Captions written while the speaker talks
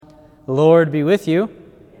The Lord be with you. And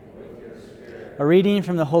with your spirit. A reading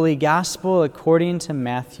from the Holy Gospel according to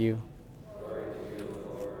Matthew. Glory to you,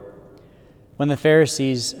 Lord. When the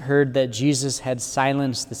Pharisees heard that Jesus had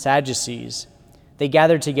silenced the Sadducees, they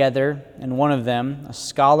gathered together, and one of them, a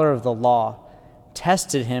scholar of the law,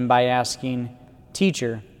 tested him by asking,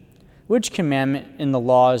 "Teacher, which commandment in the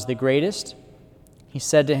law is the greatest?" He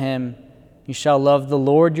said to him, "You shall love the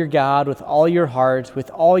Lord your God with all your heart, with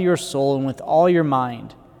all your soul, and with all your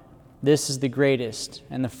mind. This is the greatest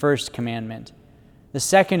and the first commandment. The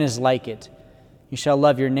second is like it. You shall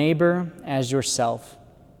love your neighbor as yourself.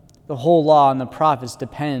 The whole law and the prophets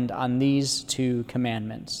depend on these two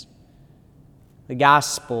commandments." The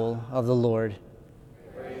Gospel of the Lord.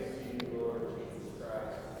 Praise to you, Lord Jesus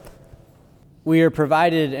Christ. We are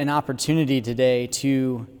provided an opportunity today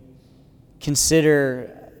to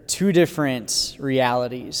consider two different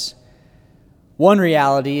realities. One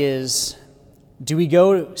reality is, do we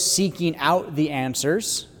go seeking out the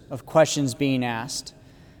answers of questions being asked?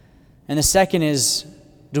 And the second is,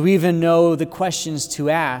 do we even know the questions to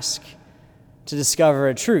ask to discover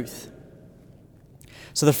a truth?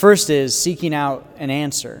 So the first is seeking out an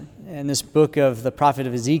answer. In this book of the prophet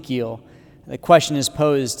of Ezekiel, the question is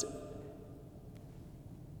posed,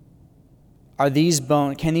 can these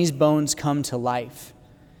bones come to life?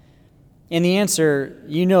 And the answer,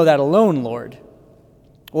 you know that alone, Lord.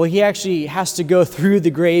 Well, he actually has to go through the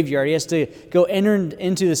graveyard. He has to go enter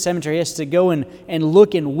into the cemetery. He has to go and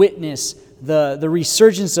look and witness the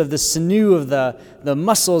resurgence of the sinew, of the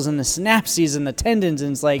muscles and the synapses and the tendons.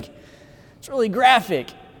 And it's really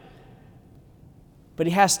graphic. But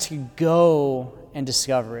he has to go and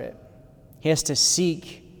discover it. He has to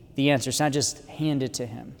seek the answer. It's not just handed to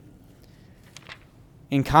him.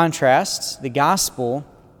 In contrast, the gospel,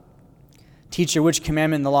 "Teacher, which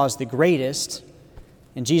commandment in the law is the greatest?"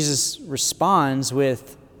 And Jesus responds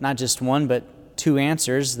with not just one, but two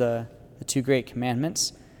answers, the two great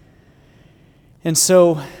commandments. And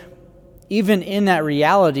so, even in that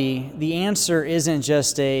reality, the answer isn't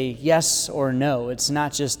just a yes or no. It's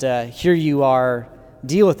not just a here you are,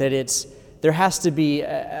 deal with it. There has to be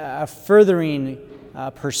a furthering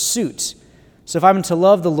pursuit. So if I'm to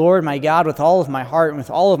love the Lord my God with all of my heart and with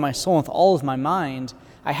all of my soul and with all of my mind,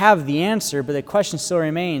 I have the answer, but the question still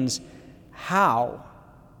remains, how?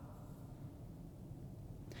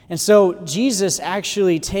 And so Jesus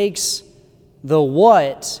actually takes the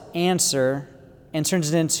what answer and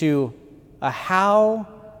turns it into a how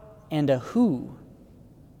and a who.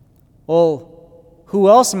 Well, who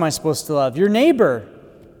else am I supposed to love? Your neighbor.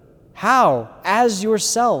 How? As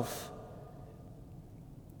yourself.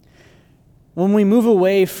 When we move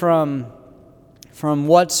away from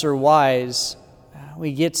what's or whys,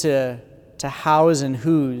 we get to hows and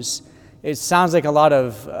whos. It sounds like a lot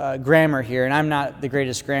of grammar here, and I'm not the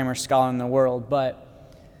greatest grammar scholar in the world, but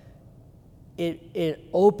it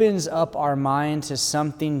opens up our mind to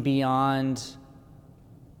something beyond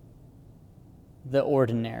the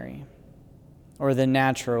ordinary, or the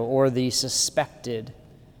natural, or the suspected.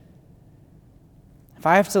 If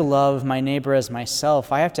I have to love my neighbor as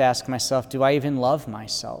myself, I have to ask myself, do I even love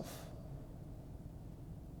myself?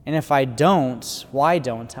 And if I don't, why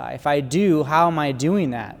don't I? If I do, how am I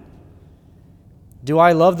doing that? Do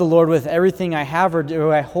I love the Lord with everything I have, or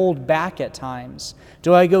do I hold back at times?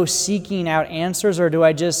 Do I go seeking out answers, or do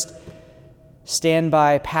I just stand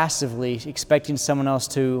by passively, expecting someone else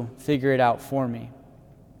to figure it out for me?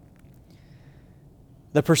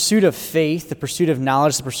 The pursuit of faith, the pursuit of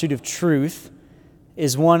knowledge, the pursuit of truth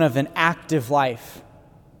is one of an active life.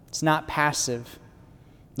 It's not passive.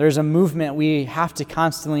 There's a movement we have to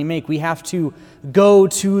constantly make. We have to go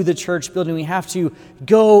to the church building. We have to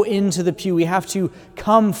go into the pew. We have to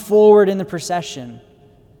come forward in the procession.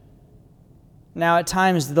 Now, at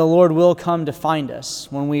times, the Lord will come to find us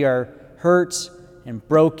when we are hurt and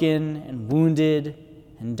broken and wounded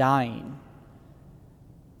and dying.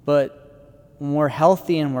 But when we're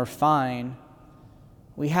healthy and we're fine,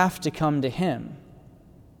 we have to come to Him.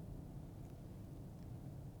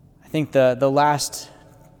 I think the last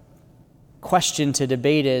question to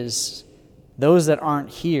debate is, those that aren't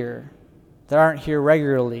here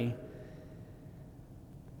regularly,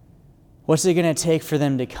 what's it going to take for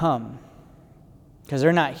them to come? Because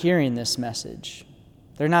they're not hearing this message.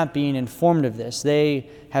 They're not being informed of this. They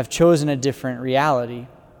have chosen a different reality.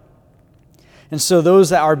 And so those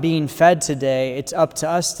that are being fed today, it's up to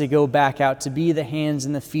us to go back out, to be the hands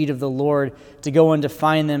and the feet of the Lord, to go and to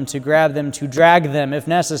find them, to grab them, to drag them if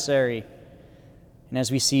necessary. And as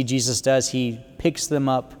we see Jesus does, He picks them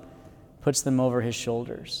up, puts them over His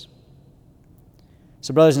shoulders.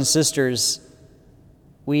 So brothers and sisters,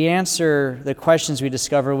 we answer the questions we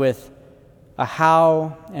discover with a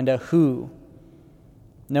how and a who,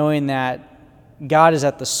 knowing that God is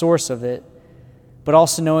at the source of it, but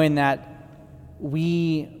also knowing that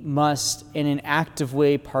we must, in an active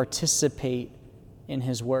way, participate in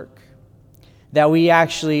his work. That we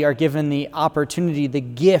actually are given the opportunity, the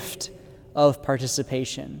gift of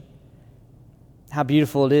participation. How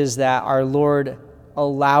beautiful it is that our Lord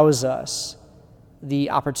allows us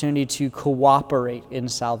the opportunity to cooperate in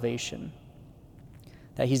salvation.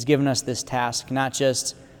 That he's given us this task, not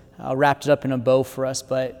just wrapped it up in a bow for us,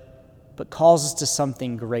 but calls us to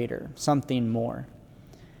something greater, something more.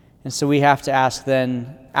 And so we have to ask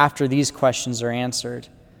then, after these questions are answered,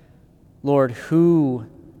 Lord, who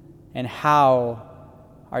and how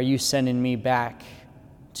are you sending me back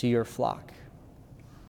to your flock?